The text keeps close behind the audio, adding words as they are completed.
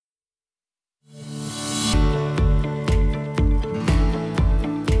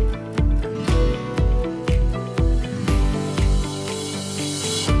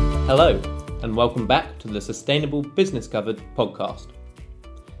Hello, and welcome back to the Sustainable Business Covered podcast.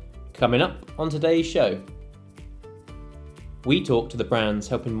 Coming up on today's show, we talk to the brands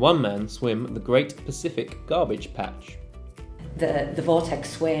helping one man swim the Great Pacific Garbage Patch. The Vortex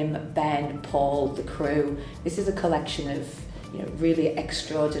Swim, Ben, Paul, the crew. This is a collection of really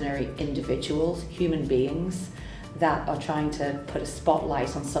extraordinary individuals, human beings, that are trying to put a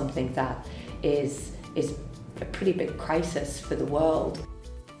spotlight on something that is a pretty big crisis for the world.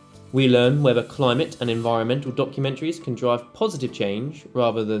 We learn whether climate and environmental documentaries can drive positive change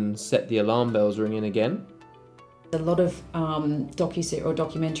rather than set the alarm bells ringing again. A lot of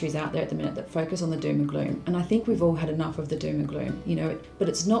documentaries out there at the minute that focus on the doom and gloom, and I think we've all had enough of the doom and gloom, but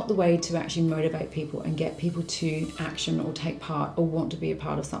it's not the way to actually motivate people and get people to action or take part or want to be a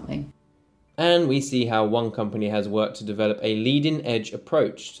part of something. And we see how one company has worked to develop a leading edge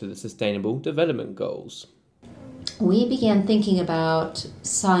approach to the Sustainable Development Goals. We began thinking about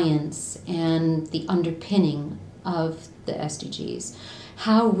science and the underpinning of the SDGs.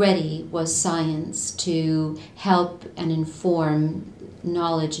 How ready was science to help and inform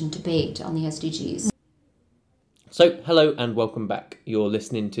knowledge and debate on the SDGs? So, hello and welcome back. You're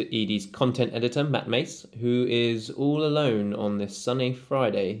listening to Edie's content editor, Matt Mace, who is all alone on this sunny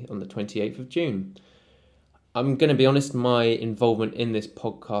Friday on the 28th of June. I'm going to be honest, my involvement in this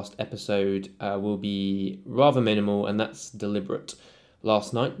podcast episode will be rather minimal, and that's deliberate.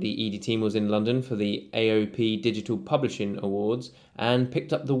 Last night, the Edie team was in London for the AOP Digital Publishing Awards and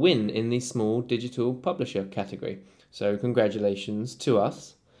picked up the win in the Small Digital Publisher category. So congratulations to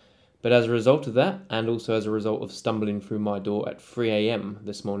us. But as a result of that, and also as a result of stumbling through my door at 3 a.m.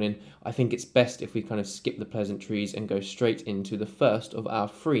 this morning, I think it's best if we kind of skip the pleasantries and go straight into the first of our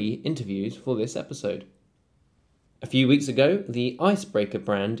 3 interviews for this episode. A few weeks ago, the Icebreaker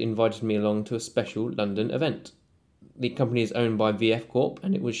brand invited me along to a special London event. The company is owned by VF Corp,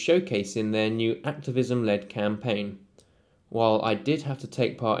 and it was showcasing their new activism-led campaign. While I did have to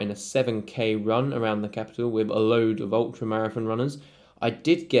take part in a 7k run around the capital with a load of ultra-marathon runners, I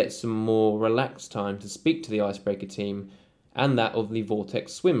did get some more relaxed time to speak to the Icebreaker team and that of the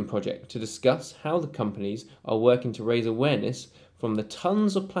Vortex Swim project to discuss how the companies are working to raise awareness from the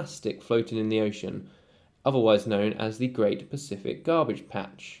tons of plastic floating in the ocean, otherwise known as the Great Pacific Garbage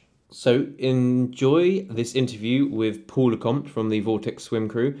Patch. So enjoy this interview with Paul Lecomte from the Vortex Swim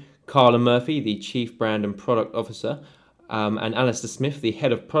crew, Carla Murphy, the Chief Brand and Product Officer, and Alistair Smith, the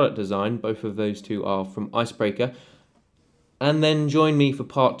Head of Product Design. Both of those two are from Icebreaker. And then join me for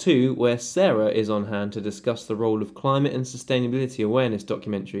part 2, where Sarah is on hand to discuss the role of climate and sustainability awareness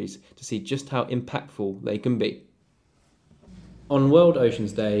documentaries to see just how impactful they can be. On World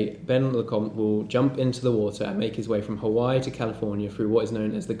Oceans Day, Ben Lecomte will jump into the water and make his way from Hawaii to California through what is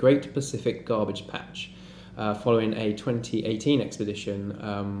known as the Great Pacific Garbage Patch, following a 2018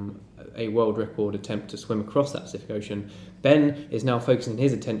 expedition, a world record attempt to swim across that Pacific Ocean. Ben is now focusing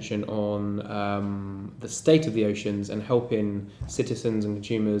his attention on the state of the oceans and helping citizens and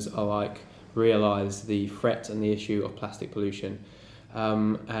consumers alike realise the threat and the issue of plastic pollution.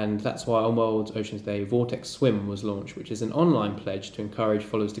 And that's why on World Oceans Day, Vortex Swim was launched, which is an online pledge to encourage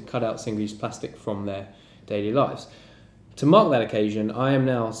followers to cut out single-use plastic from their daily lives. To mark that occasion, I am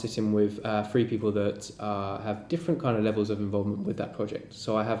now sitting with 3 people that have different kind of levels of involvement with that project.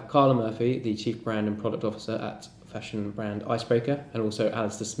 So I have Carla Murphy, the Chief Brand and Product Officer at fashion brand Icebreaker, and also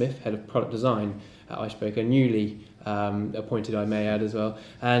Alistair Smith, Head of Product Design at Icebreaker, newly appointed, I may add as well,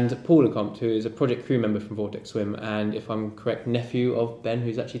 and Paul Lecomte, who is a project crew member from Vortex Swim, and if I'm correct, nephew of Ben,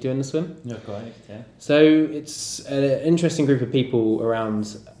 who's actually doing the swim. You're correct, yeah. So it's an interesting group of people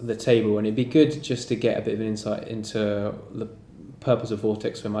around the table, and it'd be good just to get a bit of an insight into the purpose of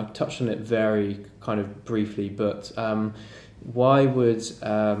Vortex Swim. I touched on it very kind of briefly, but why would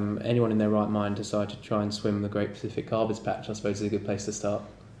anyone in their right mind decide to try and swim the Great Pacific Garbage Patch? I suppose is a good place to start.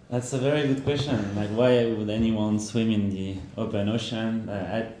 That's a very good question. Like, why would anyone swim in the open ocean?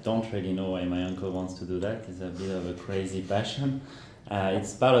 I don't really know why my uncle wants to do that. It's a bit of a crazy passion.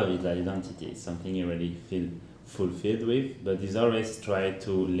 It's part of his identity. It's something he really feel fulfilled with, but he's always tried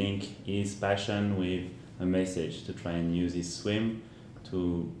to link his passion with a message, to try and use his swim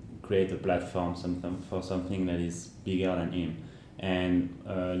to create a platform for something that is bigger than him.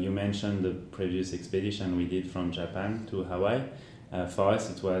 And you mentioned the previous expedition we did from Japan to Hawaii. For us,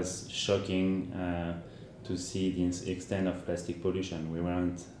 it was shocking to see the extent of plastic pollution. We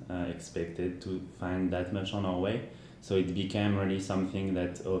weren't expected to find that much on our way. So it became really something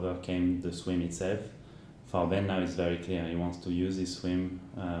that overcame the swim itself. For Ben now it's very clear. He wants to use his swim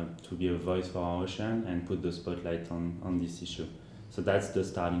to be a voice for our ocean and put the spotlight on this issue. So that's the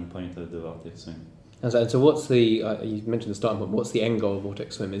starting point of the Vortex Swim. And so what's the, you mentioned the starting point, what's the end goal of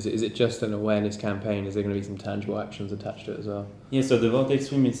Vortex Swim? Is it just an awareness campaign? Is there going to be some tangible actions attached to it as well? Yeah, so the Vortex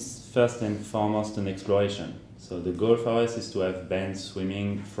Swim is first and foremost an exploration. So the goal for us is to have bands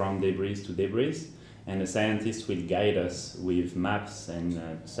swimming from debris to debris, and the scientists will guide us with maps and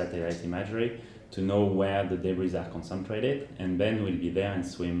satellite imagery to know where the debris are concentrated, and Ben will be there and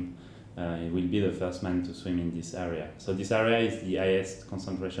swim. He will be the first man to swim in this area. So this area is the highest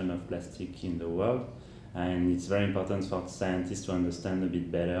concentration of plastic in the world, and it's very important for scientists to understand a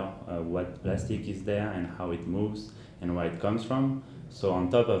bit better what plastic is there and how it moves and where it comes from. So on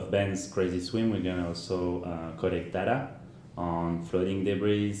top of Ben's crazy swim, we're going to also collect data on floating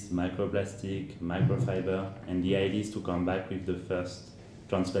debris, microplastic, microfiber, and the idea is to come back with the first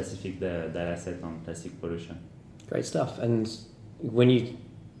trans-Pacific data set on plastic pollution. Great stuff. And when you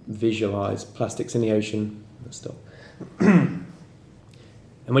visualize plastics in the ocean, stop.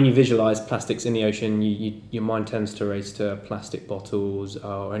 And when you visualize plastics in the ocean, your mind tends to race to plastic bottles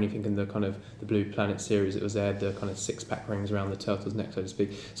or anything in the kind of the Blue Planet series that was there, the kind of 6-pack rings around the turtle's neck, so to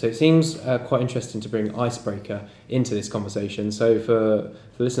speak. So it seems quite interesting to bring Icebreaker into this conversation. So for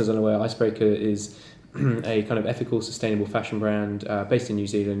listeners unaware, Icebreaker is a kind of ethical, sustainable fashion brand based in New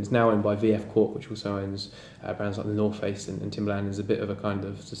Zealand. It's now owned by VF Corp, which also owns brands like the North Face and Timberland. Is a bit of a kind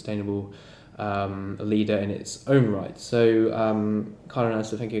of sustainable leader in its own right. So, Carla and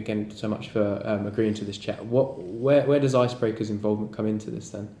Alistair, thank you again so much for agreeing to this chat. Where does Icebreaker's involvement come into this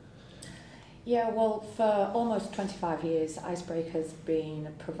then? Yeah, well, for almost 25 years, Icebreaker's been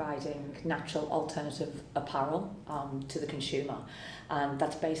providing natural alternative apparel to the consumer. And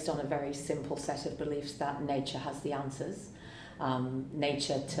that's based on a very simple set of beliefs that nature has the answers.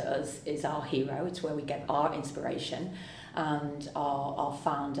 Nature to us is our hero. It's where we get our inspiration. And our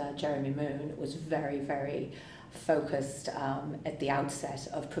founder, Jeremy Moon, was very, very focused at the outset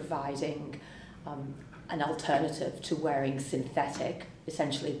of providing an alternative to wearing synthetic,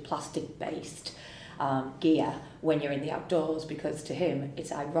 essentially plastic-based gear when you're in the outdoors, because to him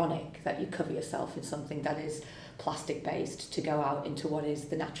it's ironic that you cover yourself in something that is plastic-based to go out into what is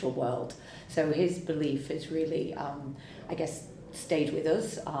the natural world. So his belief is really, I guess, stayed with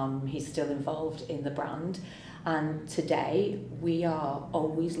us. He's still involved in the brand. And today we are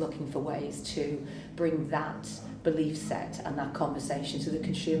always looking for ways to bring that belief set and that conversation to the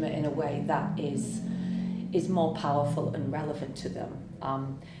consumer in a way that is more powerful and relevant to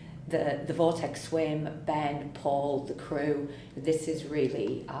them. The Vortex Swim, Ben, Paul, the crew, this is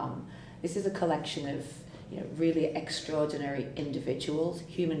really this is a collection of really extraordinary individuals,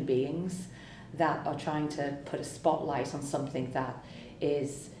 human beings that are trying to put a spotlight on something that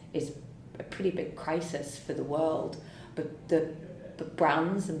is a pretty big crisis for the world, but the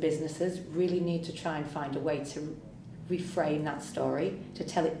brands and businesses really need to try and find a way to reframe that story, to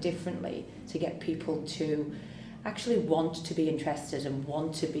tell it differently, to get people to actually want to be interested and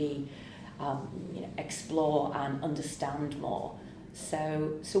want to be explore and understand more.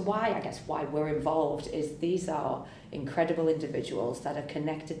 So why we're involved is these are incredible individuals that are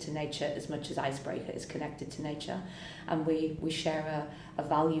connected to nature as much as Icebreaker is connected to nature, and we share a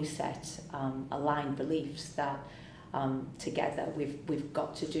value set, aligned beliefs that together we've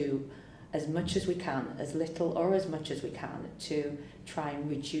got to do as much as we can, as little or as much as we can, to try and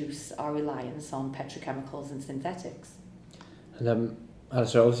reduce our reliance on petrochemicals and synthetics. And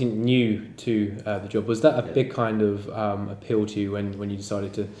Alistair, obviously new to the job. Was that a big kind of appeal to you when you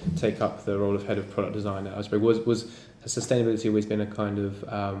decided to take up the role of head of product design at Icebreaker? Has sustainability always been a kind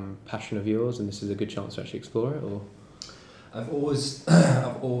of passion of yours, and this is a good chance to actually explore it? Or I've always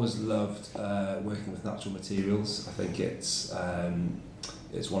loved working with natural materials. I think it's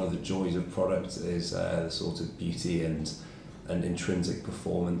one of the joys of product is the sort of beauty and intrinsic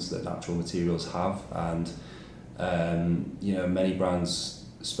performance that natural materials have, and many brands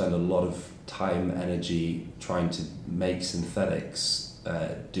spend a lot of time, energy trying to make synthetics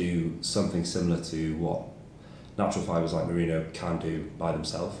do something similar to what natural fibres like merino can do by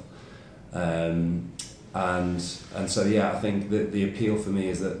themselves. And so I think that the appeal for me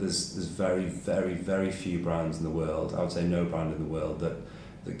is that there's very, very, very few brands in the world, I would say no brand in the world,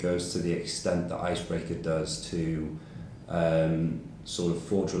 that goes to the extent that Icebreaker does to sort of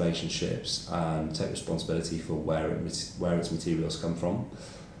forge relationships and take responsibility for where its materials come from.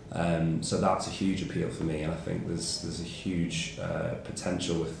 So that's a huge appeal for me, and I think there's a huge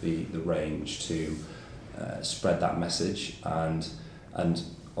potential with the range to spread that message, and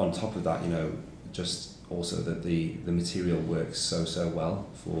on top of that, just also that the material works so well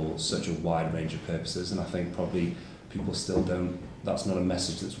for such a wide range of purposes, and I think probably people still don't. That's not a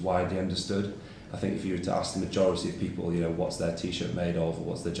message that's widely understood. I think if you were to ask the majority of people, you know, what's their t-shirt made of or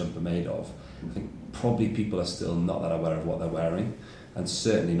what's their jumper made of, I think probably people are still not that aware of what they're wearing, and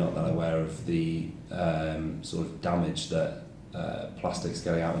certainly not that aware of the sort of damage that plastic's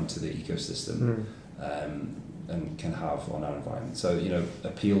going out into the ecosystem and can have on our environment. So, you know,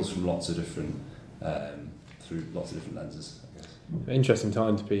 appeals from lots of different, through lots of different lenses, I guess. Interesting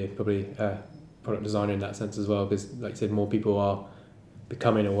time to be probably a product designer in that sense as well, because like I said, more people are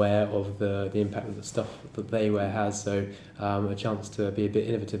becoming aware of the impact that the stuff that they wear has, so a chance to be a bit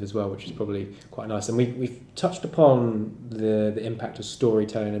innovative as well, which is probably quite nice. And we've touched upon the impact of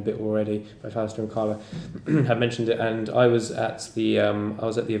storytelling a bit already. Both Alistair and Carla have mentioned it, and I was at the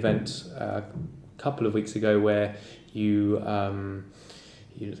event a couple of weeks ago where you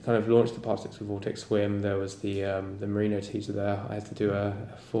kind of launched the Plastics with Vortex Swim. There was the Merino teaser there. I had to do a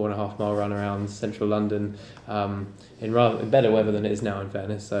 4.5 mile run around central London in better weather than it is now, in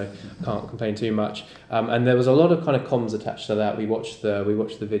fairness, so I can't complain too much. And there was a lot of kind of comms attached to that. We watched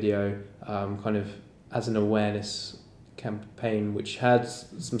the video kind of as an awareness campaign, which had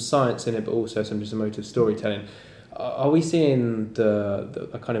some science in it, but also some just emotive storytelling. Are we seeing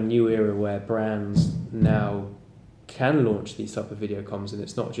a kind of new era where brands now can launch these type of video comms, and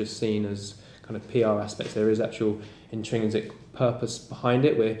it's not just seen as kind of PR aspects? There is actual intrinsic purpose behind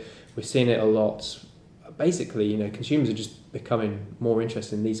it. We're seeing it a lot. Basically, you know, consumers are just becoming more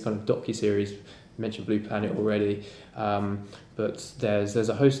interested in these kind of docuseries. You mentioned Blue Planet already, but there's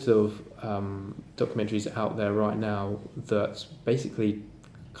a host of documentaries out there right now that basically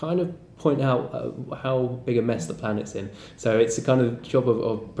kind of point out how big a mess the planet's in. So it's a kind of job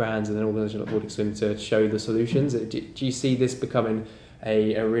of brands and an organisation like Vortex Swim to show the solutions. Do you see this becoming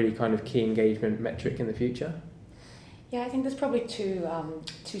a really kind of key engagement metric in the future? Yeah, I think there's probably two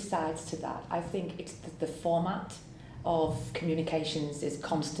sides to that. I think it's the format of communications is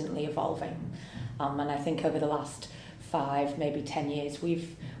constantly evolving, and I think over the last 5, maybe 10 years,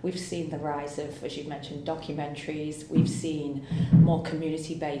 we've seen the rise of, as you've mentioned, documentaries. We've seen more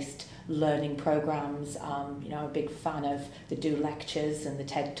community-based learning programs. You know, I'm a big fan of the Do Lectures and the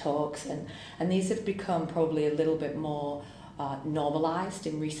TED Talks, and these have become probably a little bit more normalised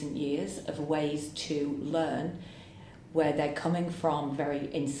in recent years of ways to learn, where they're coming from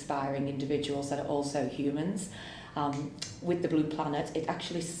very inspiring individuals that are also humans. With the Blue Planet, it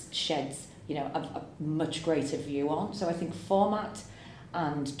actually sheds, you know, a much greater view on. So I think format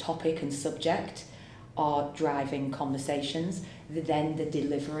and topic and subject are driving conversations, then the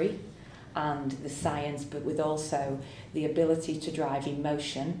delivery and the science, but with also the ability to drive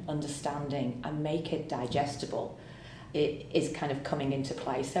emotion, understanding, and make it digestible, it is kind of coming into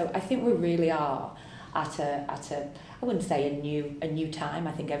play. So I think we really are at a I wouldn't say a new time.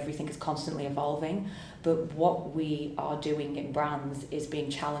 I think everything is constantly evolving, but what we are doing in brands is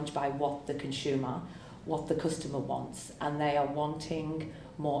being challenged by what the customer wants, and they are wanting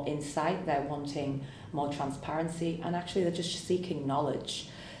more insight, they're wanting more transparency, and actually they're just seeking knowledge.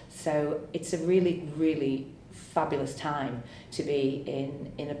 So it's a really, really fabulous time to be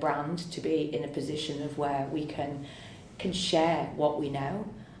in a brand, to be in a position of where we can share what we know.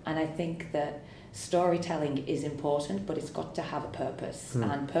 And I think that storytelling is important, but it's got to have a purpose.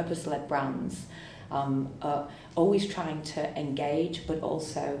 And purpose-led brands are always trying to engage, but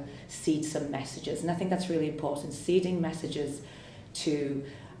also seed some messages. And I think that's really important. Seeding messages to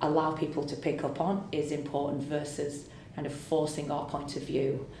allow people to pick up on is important versus kind of forcing our point of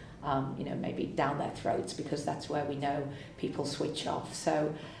view, you know, maybe down their throats, because that's where we know people switch off.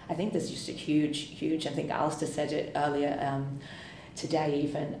 So I think there's just a huge, I think Alistair said it earlier today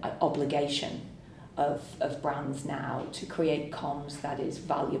even, obligation of brands now to create comms that is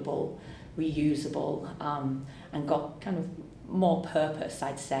valuable, reusable, and got kind of more purpose,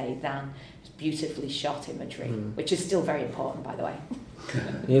 I'd say, than beautifully shot imagery, which is still very important, by the way.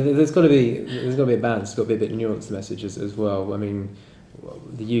 Yeah, there's got to be a balance. There's got to be a bit nuanced messages as well. I mean,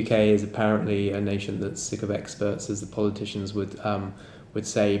 the UK is apparently a nation that's sick of experts, as the politicians would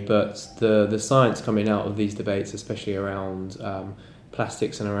say, but the science coming out of these debates, especially around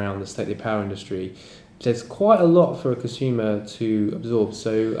plastics and around the state of the power industry, there's quite a lot for a consumer to absorb.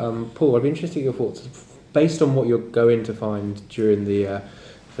 So, Paul, I'd be interested in your thoughts based on what you're going to find during the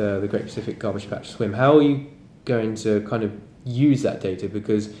Great Pacific Garbage Patch Swim. How are you going to kind of use that data?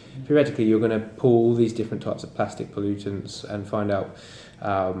 Because theoretically, you're going to pull all these different types of plastic pollutants and find out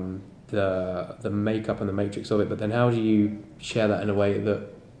the makeup and the matrix of it. But then, how do you share that in a way that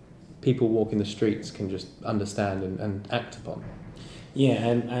people walking the streets can just understand and act upon? Yeah,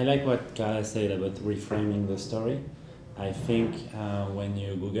 and I like what Carla said about reframing the story. I think when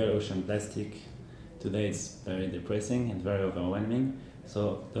you Google ocean plastic, today it's very depressing and very overwhelming.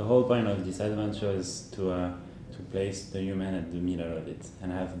 So the whole point of this adventure is to place the human at the middle of it,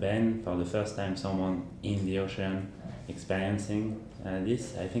 and have been for the first time someone in the ocean experiencing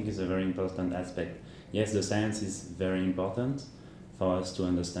this. I think is a very important aspect. Yes, the science is very important for us to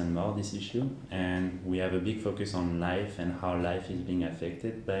understand more this issue, and we have a big focus on life and how life is being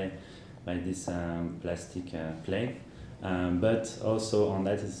affected by this plastic plague. But also on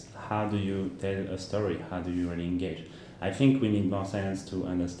that is, how do you tell a story? How do you really engage? I think we need more science to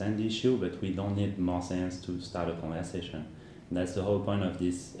understand the issue, but we don't need more science to start a conversation. And that's the whole point of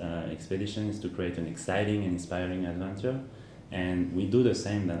this expedition, is to create an exciting and inspiring adventure. And we do the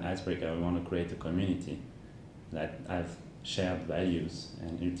same than Icebreaker. We want to create a community that have shared values,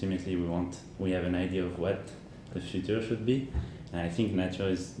 and ultimately we have an idea of what the future should be. And I think nature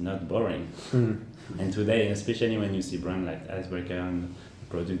is not boring. And today, especially when you see brands like Icebreaker and the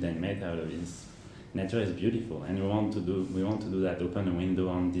product they made out of it, nature is beautiful, and we want to do that. Open a window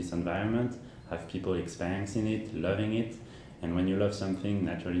on this environment, have people experiencing it, loving it, and when you love something,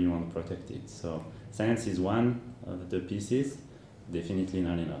 naturally you want to protect it. So science is one of the pieces, definitely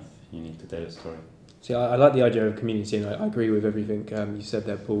not enough. You need to tell a story. See, I like the idea of community, and I agree with everything you said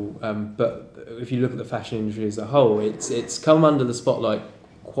there, Paul. But if you look at the fashion industry as a whole, it's come under the spotlight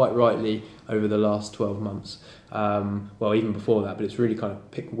quite rightly over the last 12 months. Well, even before that, but it's really kind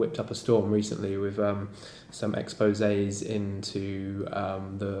of whipped up a storm recently with some exposés into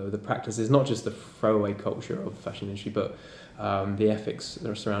the practices, not just the throwaway culture of the fashion industry, but the ethics that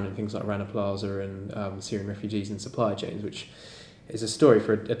are surrounding things like Rana Plaza and Syrian refugees and supply chains, which is a story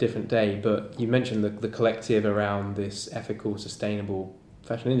for a different day. But you mentioned the collective around this ethical, sustainable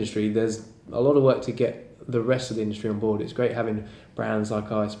fashion industry. There's a lot of work to get the rest of the industry on board. It's great having brands like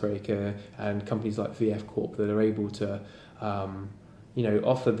Icebreaker and companies like VF Corp that are able to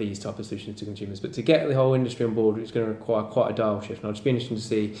offer these type of solutions to consumers. But to get the whole industry on board, it's going to require quite a dial shift. And I'll just be interested to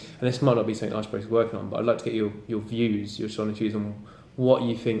see, and this might not be something Icebreaker is working on, but I'd like to get your views, your solid views on what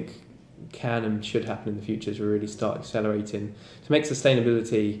you think can and should happen in the future to really start accelerating, to make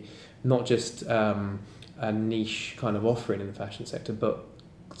sustainability not just a niche kind of offering in the fashion sector, but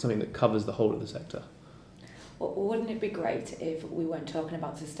something that covers the whole of the sector. Well, wouldn't it be great if we weren't talking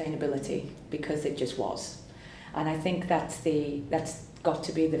about sustainability, because it just was? And I think that's got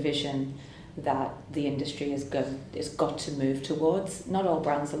to be the vision that the industry has got to move towards. Not all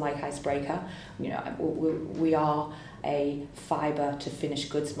brands are like Icebreaker. We are a fibre to finished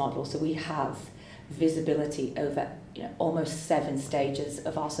goods model, so we have visibility over almost 7 stages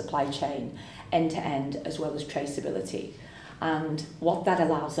of our supply chain, end to end, as well as traceability. And what that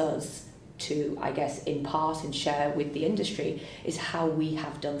allows us to, I guess, impart and share with the industry is how we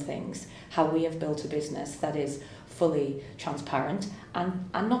have done things, how we have built a business that is fully transparent and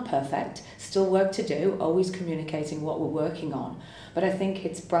not perfect, still work to do, always communicating what we're working on. But I think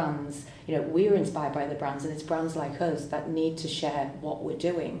it's brands, we're inspired by the brands, and it's brands like us that need to share what we're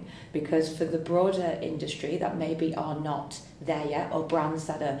doing, because for the broader industry that maybe are not there yet, or brands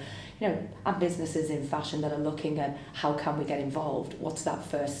that are, and businesses in fashion that are looking at how can we get involved, what's that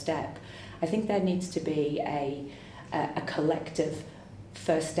first step? I think there needs to be a collective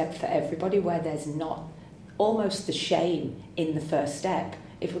first step for everybody, where there's not almost the shame in the first step.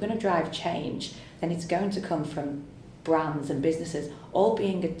 If we're going to drive change, then it's going to come from brands and businesses all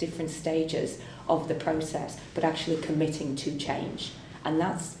being at different stages of the process, but actually committing to change. And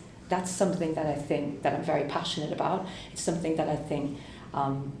that's something that I think that I'm very passionate about. It's something that I think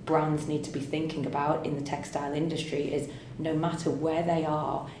brands need to be thinking about in the textile industry, is no matter where they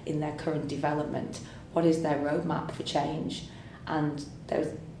are in their current development, what is their roadmap for change? And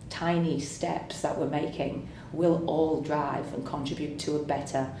those tiny steps that we're making will all drive and contribute to a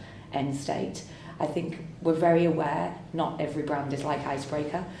better end state. I think we're very aware not every brand is like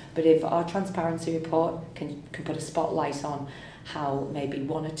Icebreaker, but if our transparency report can put a spotlight on how maybe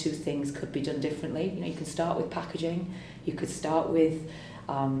 1 or 2 things could be done differently. You can start with packaging, you could start with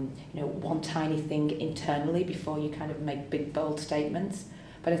one tiny thing internally before you kind of make big bold statements.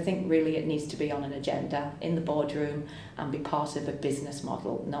 But I think really it needs to be on an agenda in the boardroom and be part of a business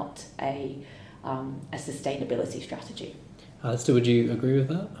model, not a sustainability strategy. Alistair, would you agree with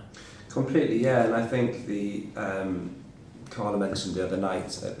that? Completely, yeah. And I think the Carla mentioned the other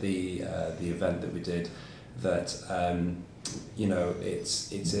night at the event that we did that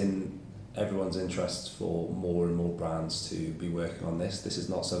it's in everyone's interest for more and more brands to be working on this. This is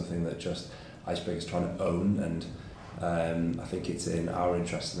not something that just Icebreaker is trying to own, and I think it's in our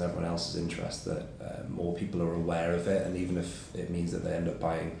interest and everyone else's interest that more people are aware of it, and even if it means that they end up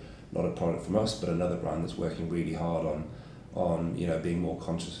buying not a product from us but another brand that's working really hard on being more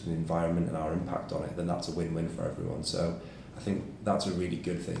conscious of the environment and our impact on it, then that's a win-win for everyone. So I I think that's a really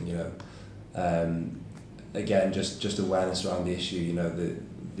good thing, you know. Again, just awareness around the issue, you know,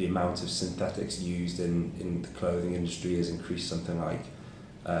 the amount of synthetics used in the clothing industry has increased something like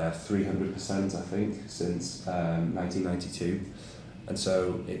 300%, I think, since 1992. And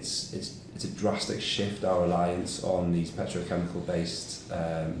so it's a drastic shift, our reliance on these petrochemical based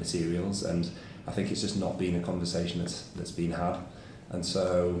materials, and I think it's just not been a conversation that's been had. And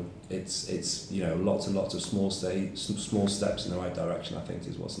so it's you know, lots and lots of small steps in the right direction, I think,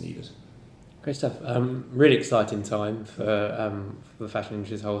 is what's needed. Great stuff. Really exciting time for the fashion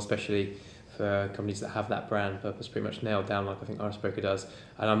industry as a whole, especially for companies that have that brand purpose pretty much nailed down, like I think Icebreaker does.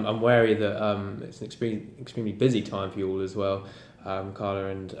 And I'm wary that it's an extremely busy time for you all as well. Carla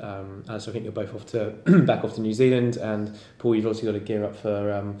and Alice, I think you're both back off to New Zealand, and Paul, you've also got to gear up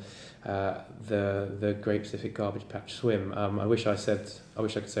for the Great Pacific Garbage Patch Swim. I wish I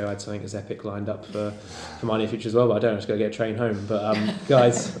could say I had something as epic lined up for my near future as well, but I don't. I just got to get a train home. But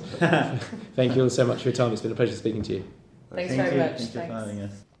guys, thank you all so much for your time. It's been a pleasure speaking to you. Thanks very much. Thank you for having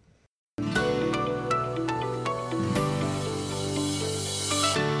us.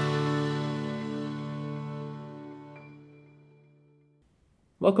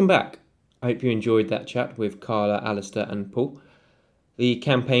 Welcome back. I hope you enjoyed that chat with Carla, Alistair and Paul. The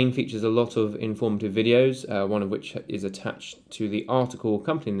campaign features a lot of informative videos, one of which is attached to the article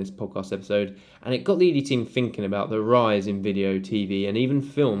accompanying this podcast episode, and it got the ED team thinking about the rise in video, TV and even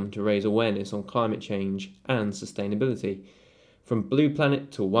film to raise awareness on climate change and sustainability. From Blue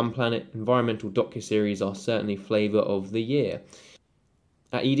Planet to One Planet, environmental docuseries are certainly flavour of the year.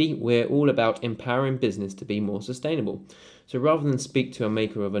 At ED, we're all about empowering business to be more sustainable. So rather than speak to a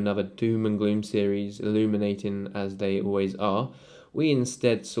maker of another doom and gloom series, illuminating as they always are, we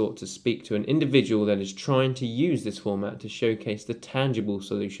instead sought to speak to an individual that is trying to use this format to showcase the tangible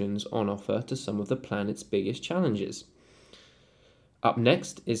solutions on offer to some of the planet's biggest challenges. Up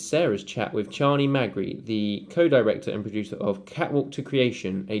next is Sarah's chat with Chani Magri, the co-director and producer of Catwalk to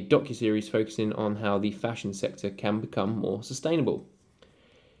Creation, a docuseries focusing on how the fashion sector can become more sustainable.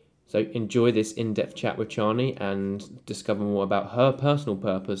 So enjoy this in-depth chat with Chani and discover more about her personal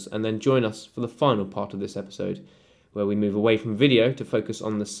purpose, and then join us for the final part of this episode, where we move away from video to focus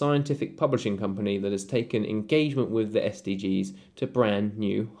on the scientific publishing company that has taken engagement with the SDGs to brand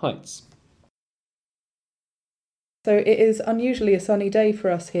new heights. So it is unusually a sunny day for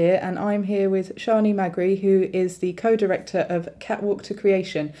us here, and I'm here with Chani Magri, who is the co-director of Catwalk to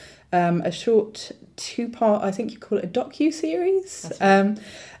Creation, a short two-part, I think you call it a docu-series,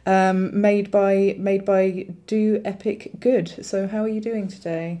 made by Do Epic Good. So how are you doing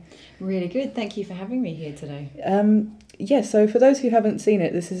today? Really good. Thank you for having me here today. So for those who haven't seen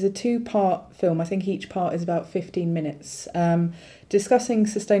it, this is a two-part film. I think each part is about 15 minutes, discussing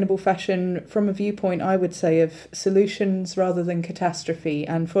sustainable fashion from a viewpoint, I would say, of solutions rather than catastrophe,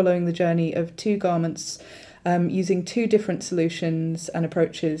 and following the journey of two garments using two different solutions and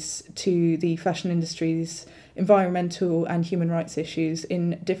approaches to the fashion industry's environmental and human rights issues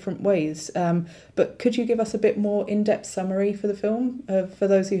in different ways. But could you give us a bit more in-depth summary for the film, for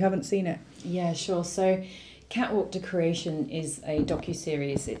those who haven't seen it? Yeah, sure. So Catwalk to Creation is a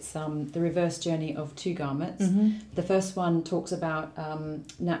docu-series. It's the reverse journey of two garments. Mm-hmm. The first one talks about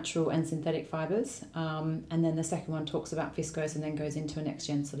natural and synthetic fibres, and then the second one talks about viscose and then goes into a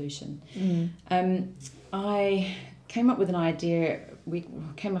next-gen solution. Mm. I came up with an idea. We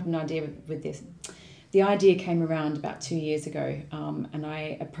came up with an idea with this. The idea came around about 2 years ago, and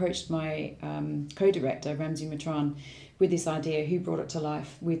I approached my co-director, Ramsey Matran, with this idea, who brought it to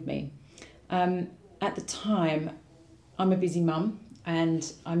life with me. At the time, I'm a busy mum, and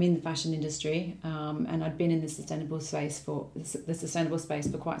I'm in the fashion industry, and I'd been in the sustainable space for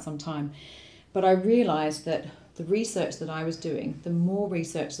quite some time. But I realised that the research that I was doing, the more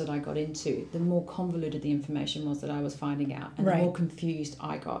research that I got into, the more convoluted the information was that I was finding out, and Right. the more confused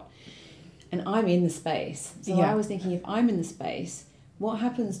I got. And I'm in the space. So Yeah. I was thinking, if I'm in the space, what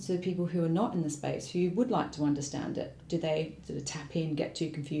happens to people who are not in the space, who would like to understand it? Do they tap in, get too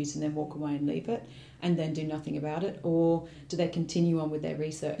confused, and then walk away and leave it, and then do nothing about it? Or do they continue on with their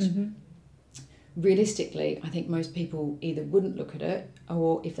research? Mm-hmm. Realistically, I think most people either wouldn't look at it,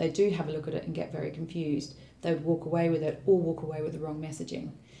 or if they do have a look at it and get very confused, they would walk away with it or walk away with the wrong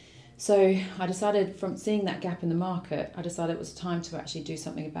messaging. So I decided, from seeing that gap in the market, I decided it was time to actually do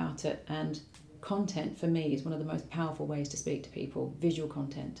something about it. And content, for me, is one of the most powerful ways to speak to people, visual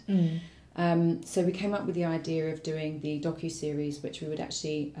content. So we came up with the idea of doing the docu-series, which we would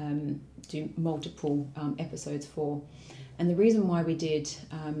actually do multiple episodes for. And the reason why we did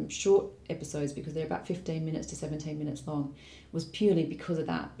short episodes, because they're about 15 minutes to 17 minutes long, was purely because of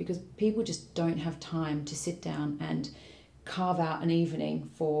that. Because people just don't have time to sit down and carve out an evening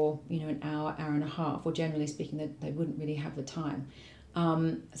for an hour and a half, or generally speaking they wouldn't really have the time.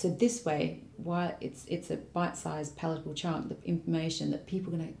 So this way, while it's a bite-sized palatable chunk of information that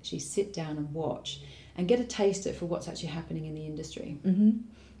people can actually sit down and watch and get a taster for what's actually happening in the industry.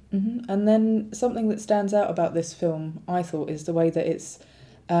 And then something that stands out about this film, I thought, is the way that it's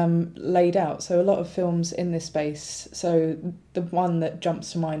laid out. So a lot of films in this space, so the one that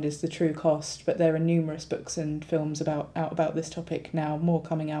jumps to mind is The True Cost, but there are numerous books and films out about this topic now, more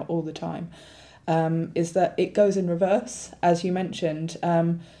coming out all the time, is that it goes in reverse, as you mentioned,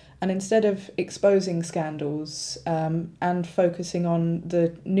 and instead of exposing scandals and focusing on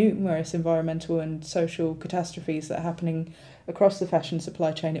the numerous environmental and social catastrophes that are happening across the fashion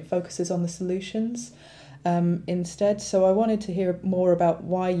supply chain, it focuses on the solutions instead. So I wanted to hear more about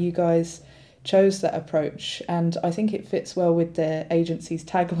why you guys chose that approach, and I think it fits well with the agency's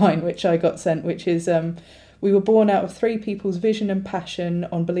tagline, which I got sent, which is we were born out of three people's vision and passion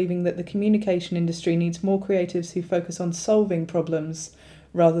on believing that the communication industry needs more creatives who focus on solving problems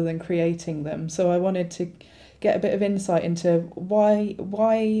rather than creating them. So I wanted to get a bit of insight into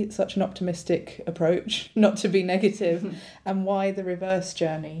why such an optimistic approach, not to be negative, and why the reverse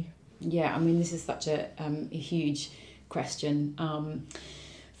journey. Yeah, I mean, this is such a huge question.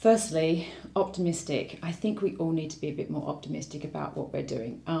 Firstly, optimistic. I think we all need to be a bit more optimistic about what we're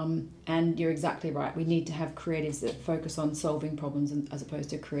doing. And you're exactly right. We need to have creatives that focus on solving problems as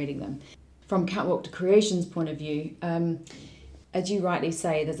opposed to creating them. From Catwalk to Creation's point of view, as you rightly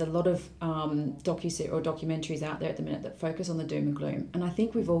say, there's a lot of docuseries or documentaries out there at the minute that focus on the doom and gloom. And I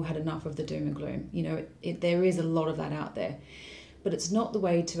think we've all had enough of the doom and gloom. There is a lot of that out there. But it's not the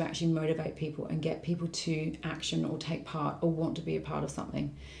way to actually motivate people and get people to action or take part or want to be a part of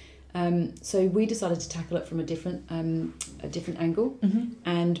something. So we decided to tackle it from a different angle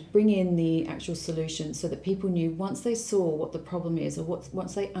and bring in the actual solution so that people knew once they saw what the problem is, or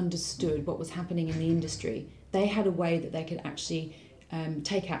once they understood what was happening in the industry, they had a way that they could actually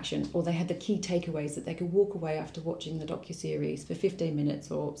take action, or they had the key takeaways that they could walk away after watching the docuseries for 15 minutes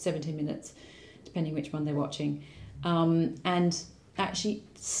or 17 minutes, depending which one they're watching. And actually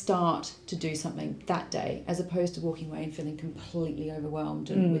start to do something that day, as opposed to walking away and feeling completely overwhelmed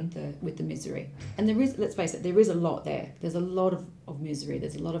with the misery. And there is, let's face it, there is a lot there. There's a lot of misery,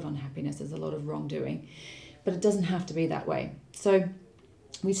 there's a lot of unhappiness, there's a lot of wrongdoing, but it doesn't have to be that way. So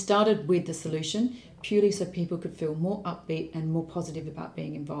we started with the solution purely so people could feel more upbeat and more positive about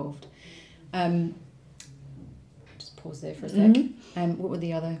being involved. Pause there for a sec. What were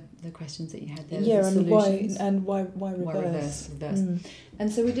the questions that you had there? Yeah, the why reverse?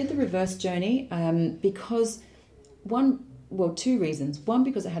 And so we did the reverse journey because two reasons. One,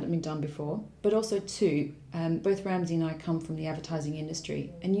 because it hadn't been done before, but also two, both Ramsey and I come from the advertising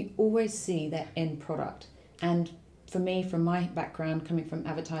industry, and you always see that end product. And for me, from my background, coming from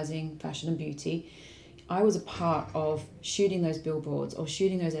advertising, fashion and beauty, I was a part of shooting those billboards or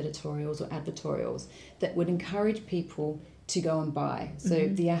shooting those editorials or advertorials that would encourage people to go and buy. So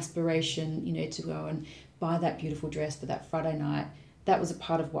the aspiration, to go and buy that beautiful dress for that Friday night, that was a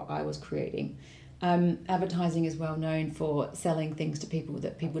part of what I was creating. Advertising is well known for selling things to people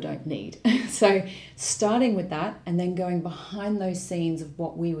that people don't need. So starting with that and then going behind those scenes of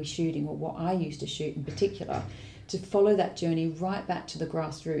what we were shooting, or what I used to shoot in particular, to follow that journey right back to the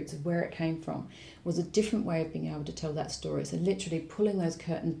grassroots of where it came from, was a different way of being able to tell that story. So literally pulling those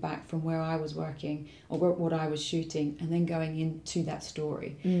curtains back from where I was working or what I was shooting, and then going into that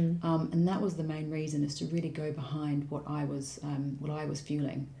story. And that was the main reason, is to really go behind what I was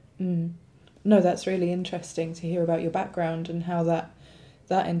fueling. No, that's really interesting to hear about your background and how that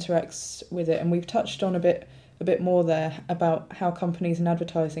interacts with it. And we've touched on a bit more there about how companies and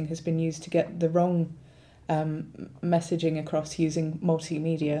advertising has been used to get the wrong messaging across using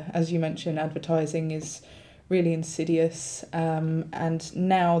multimedia. As you mentioned, advertising is really insidious, and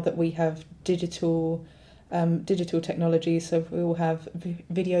now that we have digital technology, so we'll have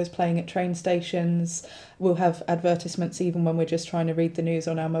videos playing at train stations, we'll have advertisements even when we're just trying to read the news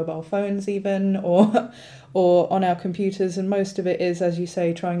on our mobile phones even, or on our computers, and most of it is, as you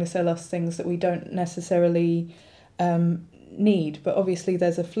say, trying to sell us things that we don't necessarily need. But obviously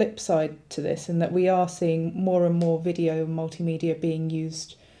there's a flip side to this, in that we are seeing more and more video and multimedia being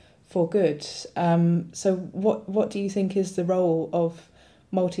used for good. So what do you think is the role of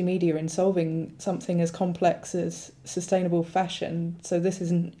multimedia in solving something as complex as sustainable fashion? So this is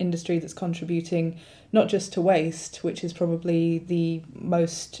an industry that's contributing not just to waste, which is probably the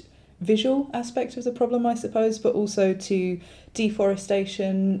most visual aspect of the problem, I suppose, but also to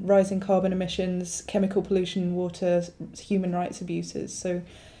deforestation, rising carbon emissions, chemical pollution in water, human rights abuses. So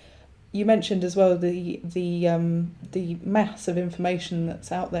you mentioned as well the mass of information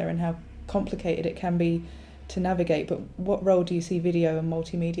that's out there and how complicated it can be to navigate, but what role do you see video and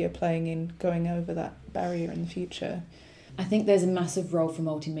multimedia playing in going over that barrier in the future? I think there's a massive role for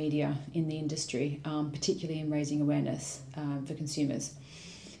multimedia in the industry, particularly in raising awareness for consumers.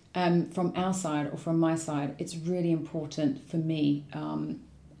 From our side, or from my side, it's really important for me,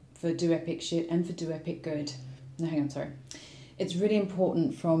 for Do Epic Shit and for Do Epic Good. No, hang on, sorry. It's really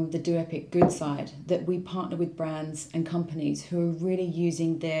important from the Do Epic Good side that we partner with brands and companies who are really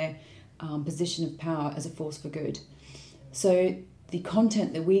using their position of power as a force for good. So the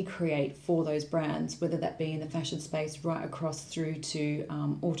content that we create for those brands, whether that be in the fashion space right across through to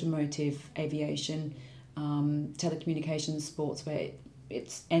automotive, aviation, telecommunications, sportswear,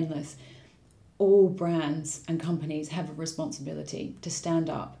 it's endless. All brands and companies have a responsibility to stand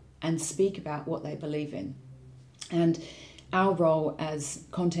up and speak about what they believe in. And our role as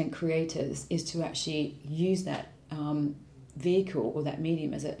content creators is to actually use that vehicle or that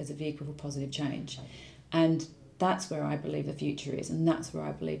medium as a vehicle for positive change. And that's where I believe the future is, and that's where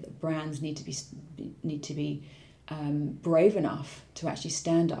I believe that brands need to be brave enough to actually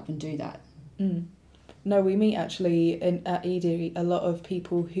stand up and do that. No, we meet actually at ED a lot of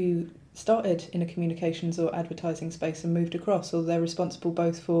people who started in a communications or advertising space and moved across, or they're responsible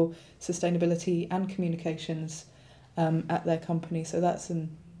both for sustainability and communications at their company. So that's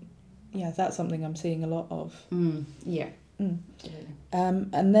something I'm seeing a lot of.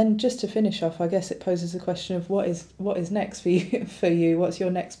 And then just to finish off, I guess it poses the question of what is next for you. What's your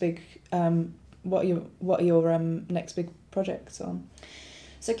next big what are your next big projects on?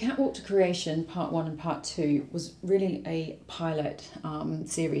 So Catwalk to Creation Part 1 and Part 2 was really a pilot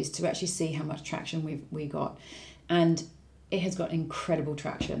series to actually see how much traction we got, and it has got incredible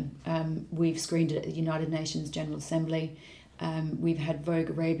traction. We've screened it at the United Nations General Assembly. We've had Vogue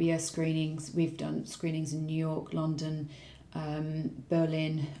Arabia screenings. We've done screenings in New York, London,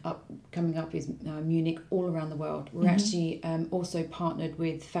 Berlin. Coming up is Munich, all around the world. We're actually also partnered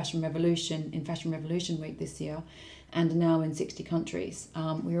with Fashion Revolution in Fashion Revolution Week this year, and now in 60 countries.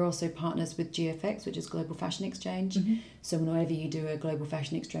 We're also partners with GFX, which is Global Fashion Exchange. So whenever you do a Global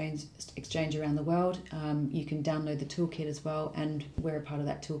Fashion Exchange around the world, you can download the toolkit as well, and we're a part of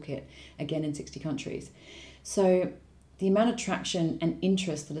that toolkit, again in 60 countries. So the amount of traction and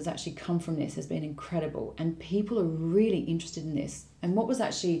interest that has actually come from this has been incredible, and people are really interested in this. And what was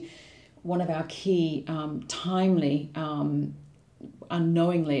actually one of our key, timely,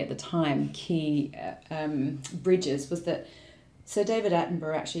 unknowingly at the time, key bridges was that Sir David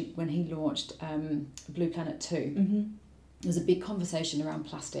Attenborough actually, when he launched Blue Planet 2, there was a big conversation around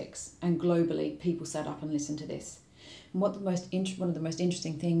plastics, and globally people sat up and listened to this. And one of the most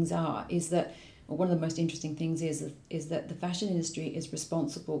interesting things is that the fashion industry is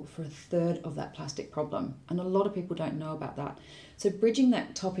responsible for a third of that plastic problem, and a lot of people don't know about that. So bridging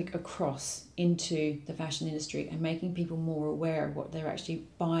that topic across into the fashion industry and making people more aware of what they're actually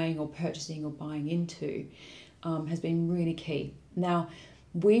buying or purchasing or buying into has been really key. Now,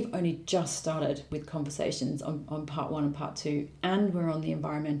 we've only just started with conversations on Part 1 and Part 2, and we're on the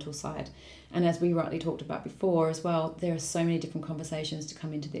environmental side. And as we rightly talked about before as well, there are so many different conversations to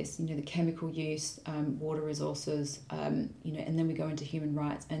come into this. You know, the chemical use, water resources, and then we go into human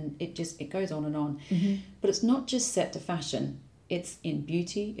rights, and it goes on and on. But it's not just set to fashion. It's in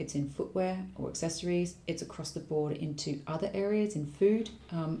beauty, it's in footwear or accessories, it's across the board into other areas, in food.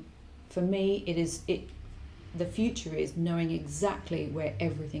 For me, the future is knowing exactly where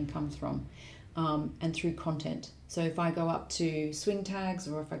everything comes from, and through content. So if I go up to swing tags,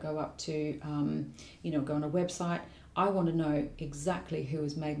 or if I go up to, go on a website, I want to know exactly who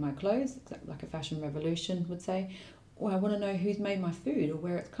has made my clothes, like a Fashion Revolution would say, or I want to know who's made my food or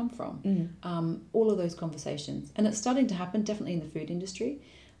where it's come from. All of those conversations. And it's starting to happen, definitely in the food industry,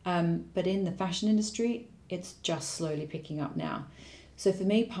 but in the fashion industry, it's just slowly picking up now. So for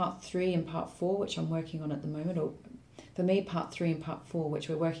me, Part 3 and Part 4, which I'm working on at the moment, or for me, Part 3 and Part 4, which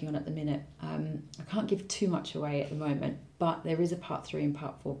we're working on at the minute, I can't give too much away at the moment, but there is a Part 3 and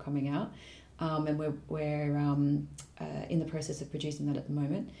Part 4 coming out, and we're in the process of producing that at the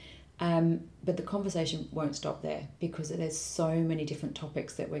moment. But the conversation won't stop there, because there's so many different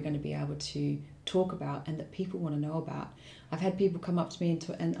topics that we're going to be able to talk about and that people want to know about. I've had people come up to me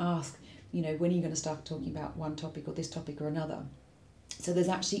and ask, when are you going to start talking about one topic or this topic or another? So there's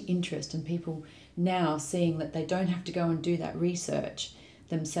actually interest in people now seeing that they don't have to go and do that research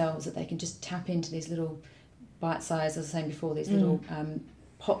themselves, that they can just tap into these little bite-sized, as I was saying before, these little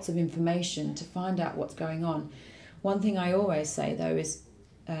pots of information to find out what's going on. One thing I always say, though, is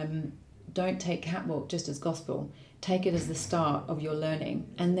don't take Catwalk just as gospel. take it as the start of your learning,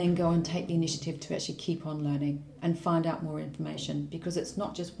 and then go and take the initiative to actually keep on learning and find out more information, because it's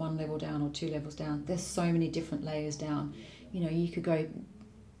not just one level down or 2 levels down. There's so many different layers down. You know, you could go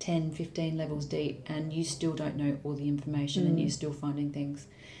 10, 15 levels deep and you still don't know all the information and you're still finding things.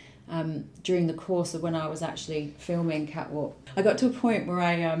 During the course of when I was actually filming Catwalk, I got to a point where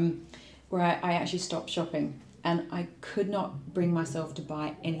I actually stopped shopping, and I could not bring myself to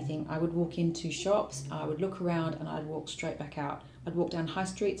buy anything. I would walk into shops, I would look around, and I'd walk straight back out. I'd walk down high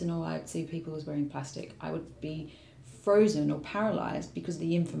streets and all I'd see people was wearing plastic. I would be frozen or paralysed because of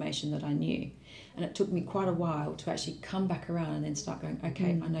the information that I knew. And it took me quite a while to actually come back around and then start going,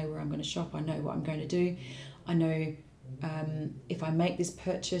 okay, I know where I'm going to shop, I know what I'm going to do, I know if I make this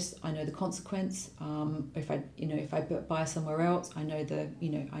purchase, I know the consequence. If I buy somewhere else, I know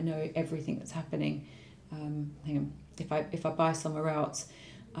I know everything that's happening. If I buy somewhere else,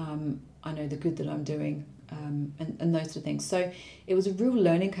 I know the good that I'm doing, and those sort of things. So it was a real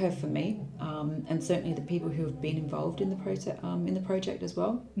learning curve for me, and certainly the people who have been involved in the project as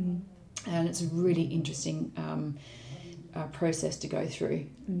well. And it's a really interesting process to go through,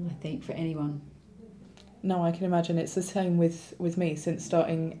 I think, for anyone. No, I can imagine. It's the same with me since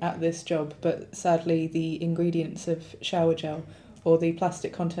starting at this job, but sadly the ingredients of shower gel or the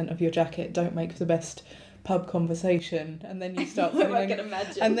plastic content of your jacket don't make for the best pub conversation, and then you start feeling I can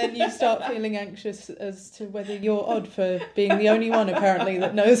imagine. and then you start feeling anxious as to whether you're odd for being the only one apparently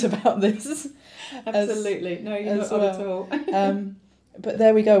that knows about this. Absolutely. No, you're not odd at all. But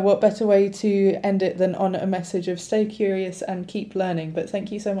there we go. What better way to end it than on a message of stay curious and keep learning. But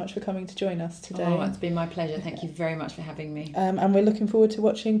thank you so much for coming to join us today. Oh, it's been my pleasure. Thank you very much for having me. And we're looking forward to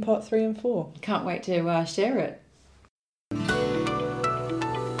watching part 3 and 4. Can't wait to share it.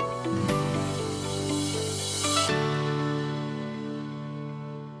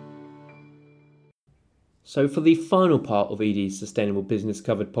 So for the final part of ED's Sustainable Business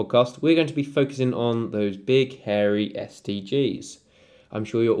Covered podcast, we're going to be focusing on those big, hairy SDGs. I'm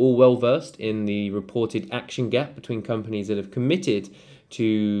sure you're all well versed in the reported action gap between companies that have committed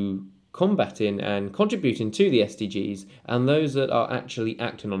to combating and contributing to the SDGs and those that are actually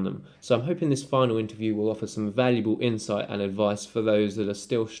acting on them. So I'm hoping this final interview will offer some valuable insight and advice for those that are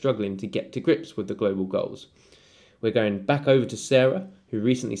still struggling to get to grips with the global goals. We're going back over to Sarah, who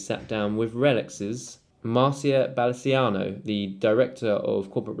recently sat down with RELX's Marcia Baliciano, the Director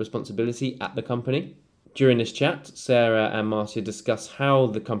of Corporate Responsibility at the company. During this chat, Sarah and Marcia discuss how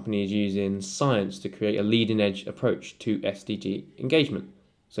the company is using science to create a leading-edge approach to SDG engagement.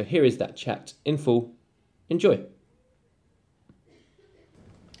 So here is that chat in full. Enjoy.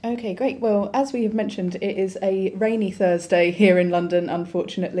 Okay, great. Well, as we have mentioned, it is a rainy Thursday here in London,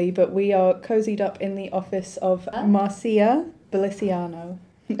 unfortunately, but we are cozied up in the office of Marcia Baliciano,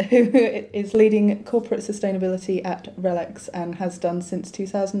 who is leading corporate sustainability at RELX and has done since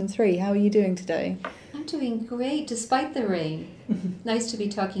 2003. How are you doing today? I'm doing great, despite the rain. Nice to be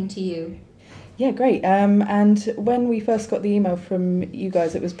talking to you. Yeah, great. And when we first got the email from you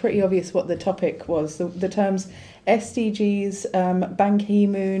guys, it was pretty obvious what the topic was. The terms SDGs, Ban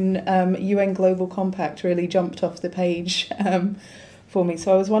Ki-moon, UN Global Compact really jumped off the page for me.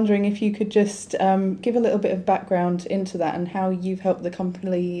 So I was wondering if you could just give a little bit of background into that and how you've helped the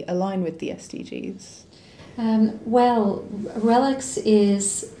company align with the SDGs. Well, RELX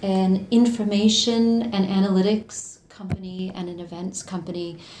is an information and analytics company and an events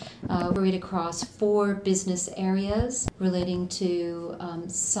company right across 4 business areas relating to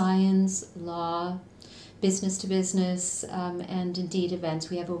science, law, business to business, and indeed events.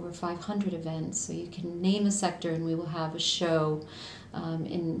 We have over 500 events, so you can name a sector and we will have a show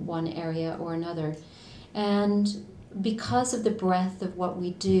in one area or another. And because of the breadth of what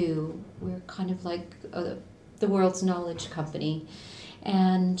we do, we're kind of like the world's knowledge company.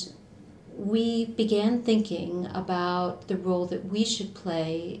 And we began thinking about the role that we should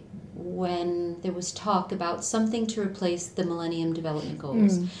play when there was talk about something to replace the Millennium Development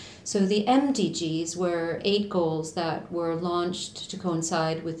Goals. So the MDGs were 8 goals that were launched to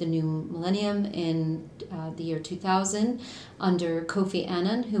coincide with the new millennium in the year 2000 under Kofi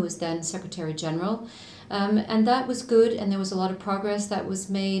Annan, who was then Secretary General. And that was good, and there was a lot of progress that was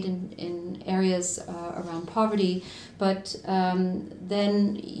made in areas around poverty. But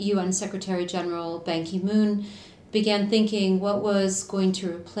then UN Secretary General Ban Ki-moon began thinking what was going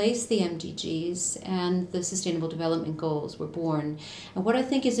to replace the MDGs, and the Sustainable Development Goals were born. And what I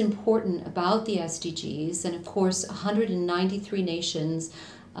think is important about the SDGs, and of course 193 nations,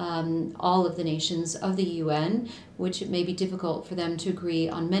 all of the nations of the UN, which it may be difficult for them to agree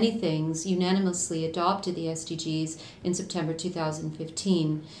on many things, unanimously adopted the SDGs in September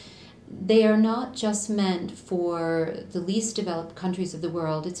 2015. they are not just meant for the least developed countries of the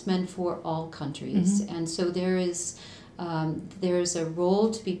world, it's meant for all countries. And so there's a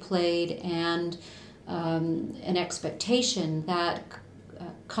role to be played and an expectation that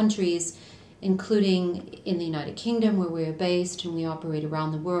countries, including in the United Kingdom where we're based and we operate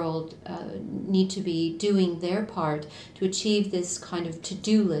around the world, need to be doing their part to achieve this kind of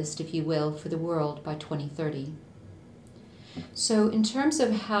to-do list, if you will, for the world by 2030. So in terms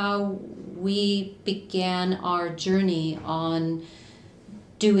of how we began our journey on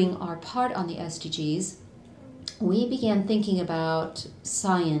doing our part on the SDGs, we began thinking about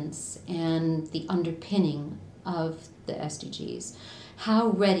science and the underpinning of the SDGs. How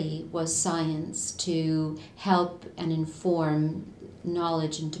ready was science to help and inform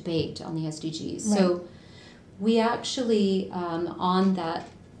knowledge and debate on the SDGs? Right. So we actually, on that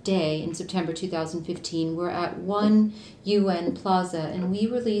day in September 2015, we're at One UN Plaza, and we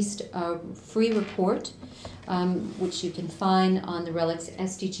released a free report, which you can find on the RELX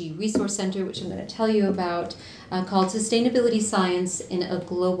SDG Resource Center, which I'm going to tell you about, called Sustainability Science in a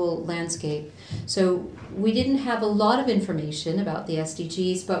Global Landscape. So we didn't have a lot of information about the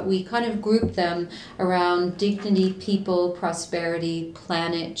SDGs, but we kind of grouped them around dignity, people, prosperity,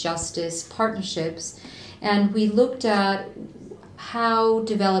 planet, justice, partnerships, and we looked at how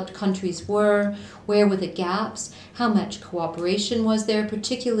developed countries were, where were the gaps, how much cooperation was there,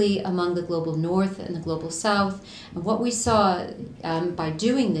 particularly among the global north and the global south. And what we saw by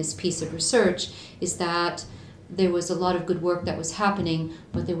doing this piece of research is that there was a lot of good work that was happening,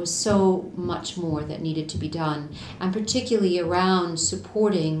 but there was so much more that needed to be done, and particularly around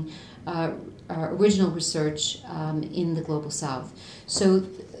supporting original research in the global south. So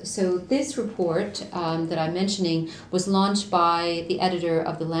this report that I'm mentioning was launched by the editor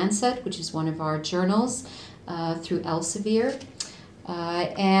of The Lancet, which is one of our journals, through Elsevier.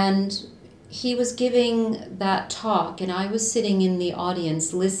 And he was giving that talk, and I was sitting in the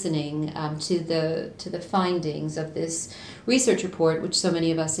audience listening to the findings of this research report, which so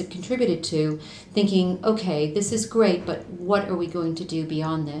many of us had contributed to, thinking, okay, this is great, but what are we going to do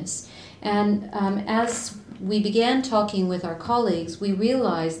beyond this? And as we began talking with our colleagues, we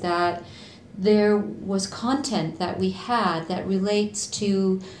realized that there was content that we had that relates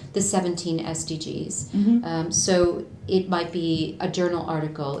to the 17 SDGs. So it might be a journal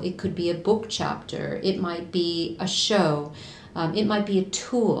article, it could be a book chapter, it might be a show, it might be a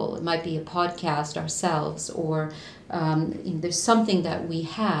tool, it might be a podcast ourselves, or there's something that we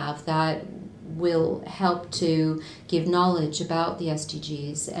have that will help to give knowledge about the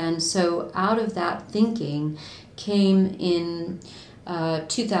SDGs. And so out of that thinking came in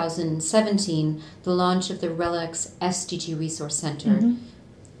 2017 the launch of the RELX SDG Resource Center.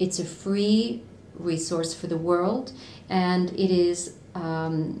 It's a free resource for the world, and it is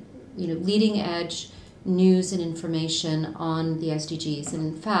leading edge news and information on the SDGs.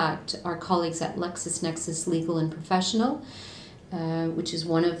 And in fact, our colleagues at LexisNexis Legal and Professional, which is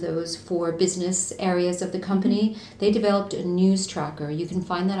one of those 4 business areas of the company, they developed a news tracker. You can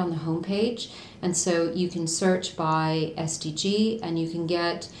find that on the homepage, and so you can search by SDG, and you can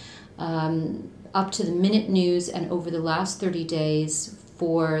get up to the minute news and over the last 30 days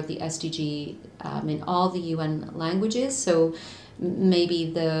for the SDG in all the UN languages. So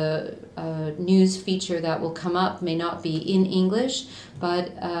maybe the news feature that will come up may not be in English,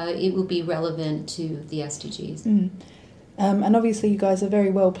 but it will be relevant to the SDGs. And obviously you guys are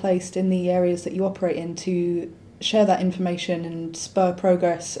very well placed in the areas that you operate in to share that information and spur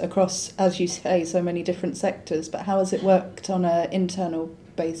progress across, as you say, so many different sectors. But how has it worked on an internal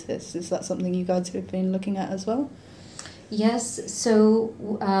basis? Is that something you guys have been looking at as well? Yes, so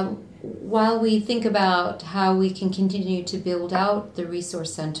while we think about how we can continue to build out the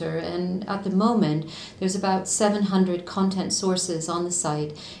resource center, and at the moment there's about 700 content sources on the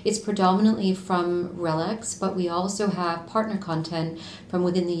site. It's predominantly from RELX, but we also have partner content from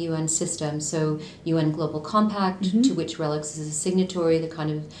within the UN system. So UN Global Compact, to which RELX is a signatory, the kind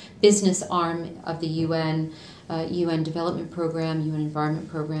of business arm of the UN, UN Development Program, UN Environment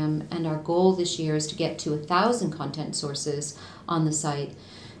Program, and our goal this year is to get to 1,000 content sources on the site.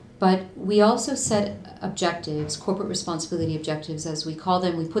 But we also set objectives, corporate responsibility objectives as we call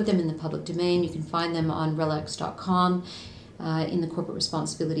them. We put them in the public domain. You can find them on relx.com in the corporate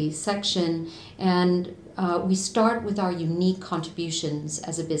responsibility section. And we start with our unique contributions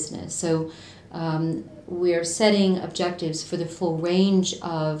as a business. So we're setting objectives for the full range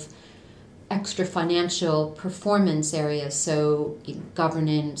of extra financial performance areas, so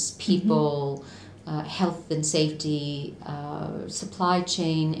governance, people, health and safety, supply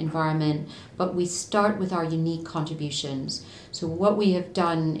chain, environment, but we start with our unique contributions. So what we have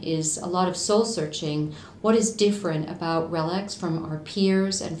done is a lot of soul searching. What is different about RELX from our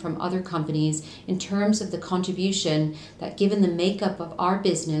peers and from other companies in terms of the contribution that, given the makeup of our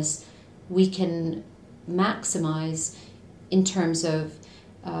business, we can maximize in terms of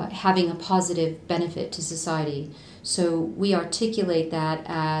having a positive benefit to society. So we articulate that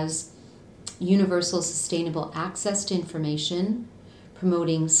as universal sustainable access to information,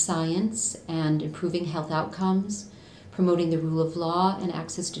 promoting science and improving health outcomes, promoting the rule of law and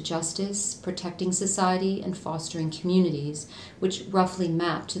access to justice, protecting society, and fostering communities, which roughly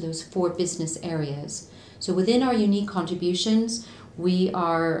map to those 4 business areas. So within our unique contributions, we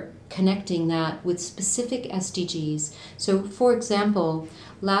are connecting that with specific SDGs. So for example,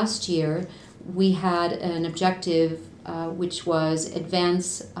 last year we had an objective which was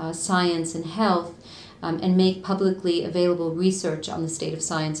advance science and health and make publicly available research on the state of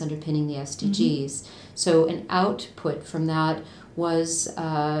science underpinning the SDGs. Mm-hmm. So an output from that was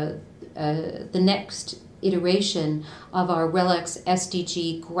the next iteration of our RELX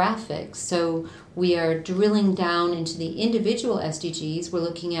SDG graphics. So we are drilling down into the individual SDGs. We're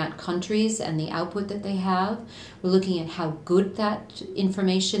looking at countries and the output that they have. We're looking at how good that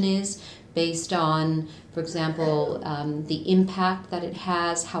information is based on, for example, the impact that it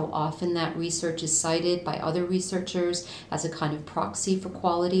has, how often that research is cited by other researchers as a kind of proxy for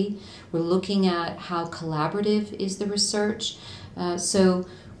quality. We're looking at how collaborative is the research. So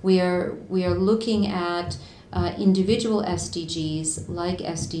we are looking at individual SDGs like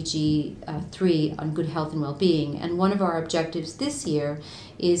SDG 3 on good health and well-being. And one of our objectives this year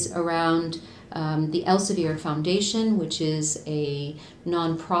is around the Elsevier Foundation, which is a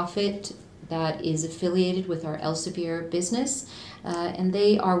nonprofit that is affiliated with our Elsevier business. And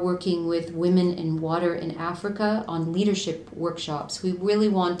they are working with women in water in Africa on leadership workshops. We really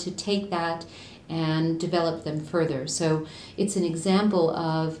want to take that and develop them further. So it's an example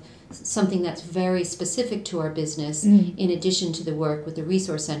of something that's very specific to our business, in addition to the work with the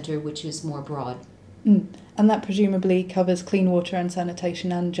Resource Center, which is more broad. And that presumably covers clean water and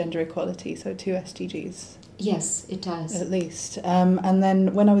sanitation and gender equality, so 2 SDGs. Yes, it does. At least. And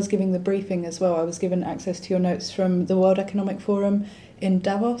then when I was giving the briefing as well, I was given access to your notes from the World Economic Forum in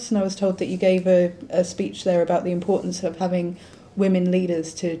Davos, and I was told that you gave a speech there about the importance of having women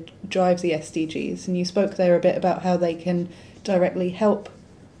leaders to drive the SDGs, and you spoke there a bit about how they can directly help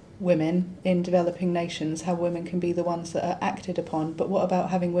women in developing nations, how women can be the ones that are acted upon. But what about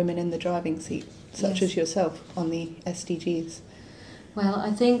having women in the driving seat, such as yourself, on the SDGs? Well,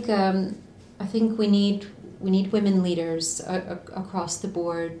 I think we need women leaders across the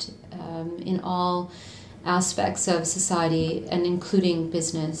board in all aspects of society and including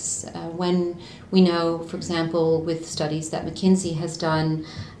business. When we know, for example, with studies that McKinsey has done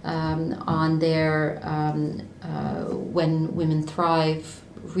on their When Women Thrive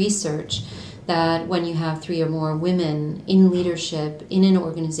research, that when you have 3 or more women in leadership in an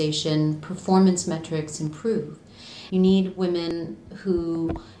organization, performance metrics improve. You need women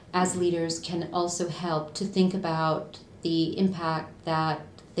who, as leaders, can also help to think about the impact that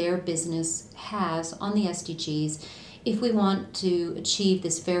their business has on the SDGs. If we want to achieve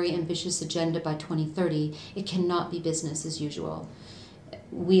this very ambitious agenda by 2030, it cannot be business as usual.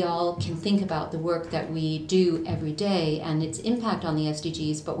 We all can think about the work that we do every day and its impact on the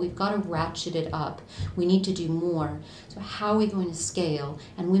SDGs, but we've got to ratchet it up. We need to do more. So how are we going to scale?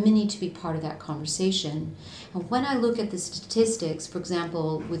 And women need to be part of that conversation. And when I look at the statistics, for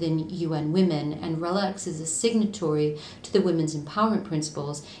example, within UN Women, and RELX is a signatory to the Women's Empowerment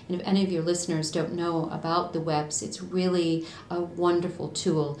Principles, and if any of your listeners don't know about the WEPs, it's really a wonderful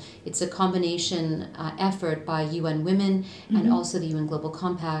tool. It's a combination effort by UN Women and also the UN Global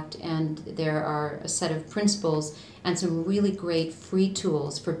Compact, and there are a set of principles and some really great free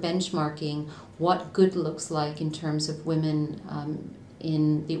tools for benchmarking what good looks like in terms of women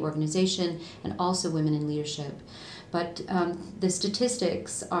in the organization and also women in leadership. But the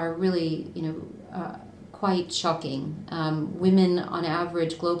statistics are really, quite shocking. Women on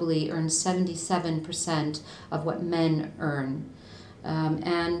average globally earn 77% of what men earn.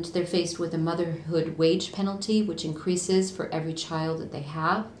 And they're faced with a motherhood wage penalty, which increases for every child that they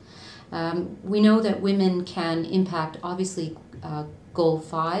have. We know that women can impact, obviously, Goal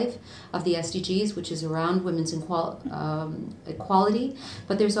 5 of the SDGs, which is around women's equality,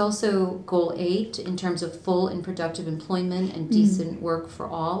 but there's also Goal 8 in terms of full and productive employment and decent work for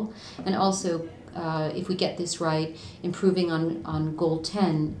all, and also, if we get this right, improving on Goal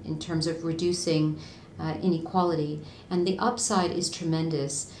 10 in terms of reducing inequality. And the upside is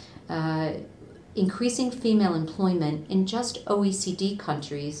tremendous. increasing female employment in just OECD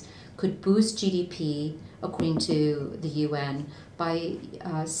countries could boost GDP, according to the UN, by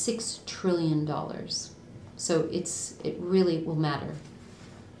 $6 trillion. So it really will matter.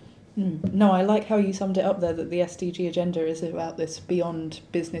 No, I like how you summed it up there, that the SDG agenda is about this beyond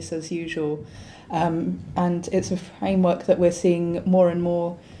business as usual. And it's a framework that we're seeing more and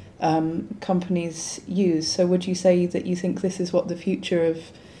more companies use. So would you say that you think this is what the future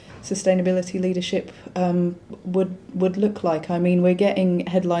of sustainability leadership would look like? I mean, we're getting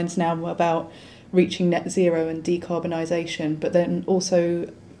headlines now about reaching net zero and decarbonisation, but then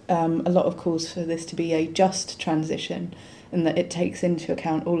also a lot of calls for this to be a just transition, and that it takes into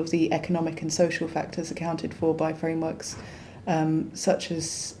account all of the economic and social factors accounted for by frameworks such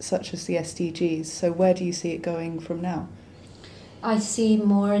as the SDGs. So where do you see it going from now? I see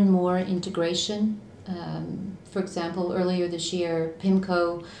more and more integration. For example, earlier this year,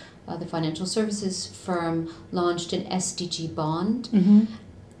 PIMCO, the financial services firm, launched an SDG bond. Mm-hmm.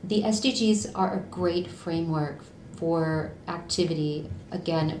 The SDGs are a great framework for activity,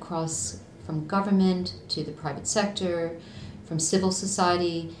 again, across from government to the private sector, from civil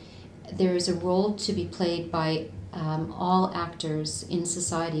society. There is a role to be played by all actors in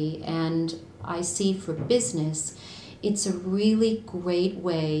society, and I see for business, it's a really great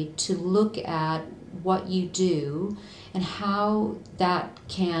way to look at what you do and how that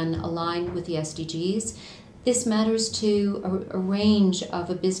can align with the SDGs. This matters to a range of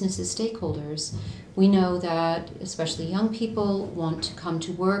a business's stakeholders. We know that especially young people want to come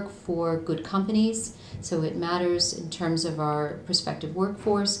to work for good companies, so it matters in terms of our prospective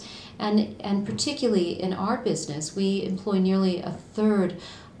workforce. And particularly in our business, we employ nearly a third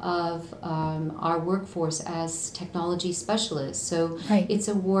of our workforce as technology specialists. So Right. It's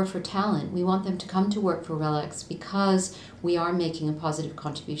a war for talent. We want them to come to work for RELX because we are making a positive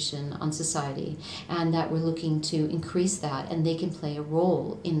contribution on society, and that we're looking to increase that, and they can play a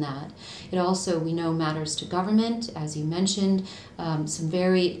role in that. It also, we know, matters to government, as you mentioned. Some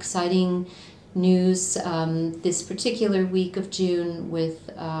very exciting news this particular week of June with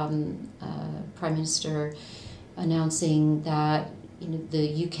Prime Minister announcing that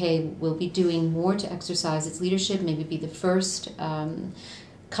the UK will be doing more to exercise its leadership, maybe be the first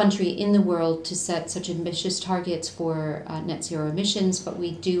country in the world to set such ambitious targets for net zero emissions. But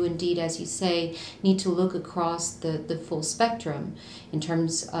we do indeed, as you say, need to look across the full spectrum in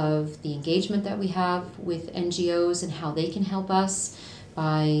terms of the engagement that we have with NGOs and how they can help us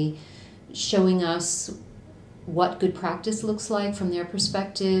by showing us what good practice looks like from their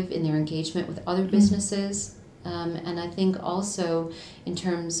perspective in their engagement with other businesses. And I think also in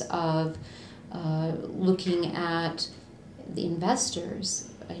terms of looking at the investors,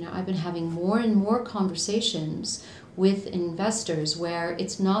 I've been having more and more conversations with investors where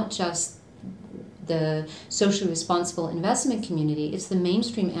it's not just the socially responsible investment community, it's the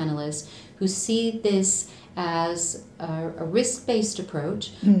mainstream analysts who see this as a risk-based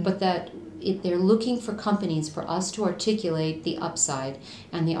approach, but that they're looking for companies for us to articulate the upside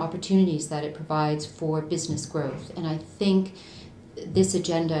and the opportunities that it provides for business growth. And I think this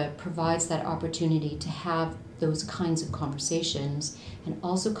agenda provides that opportunity to have those kinds of conversations, and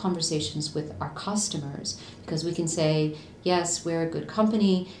also conversations with our customers, because we can say, yes, we're a good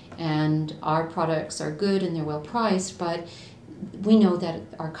company and our products are good and they're well priced, but we know that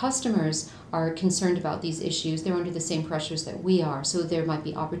our customers are concerned about these issues. They're under the same pressures that we are. So there might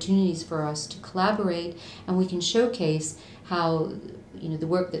be opportunities for us to collaborate, and we can showcase how, the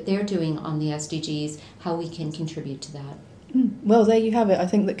work that they're doing on the SDGs, how we can contribute to that. Well, there you have it. I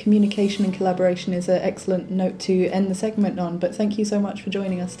think that communication and collaboration is an excellent note to end the segment on. But thank you so much for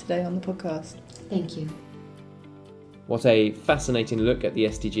joining us today on the podcast. Thank you. What a fascinating look at the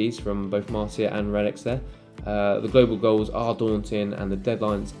SDGs from both Marcia and RELX there. The global goals are daunting and the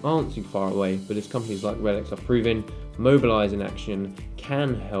deadlines aren't too far away, but as companies like RELX are proving, mobilising action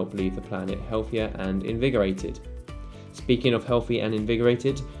can help leave the planet healthier and invigorated. Speaking of healthy and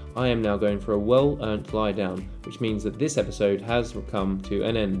invigorated, I am now going for a well-earned lie down, which means that this episode has come to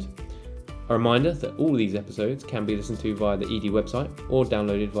an end. A reminder that all these episodes can be listened to via the ED website or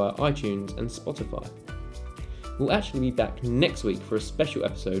downloaded via iTunes and Spotify. We'll actually be back next week for a special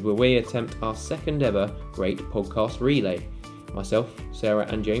episode where we attempt our second ever Great Podcast Relay. Myself, Sarah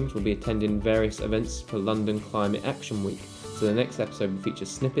and James will be attending various events for London Climate Action Week, so the next episode will feature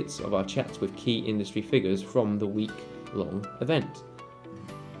snippets of our chats with key industry figures from the week-long event.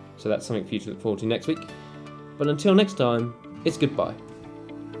 So that's something for you to look forward to next week. But until next time, it's goodbye.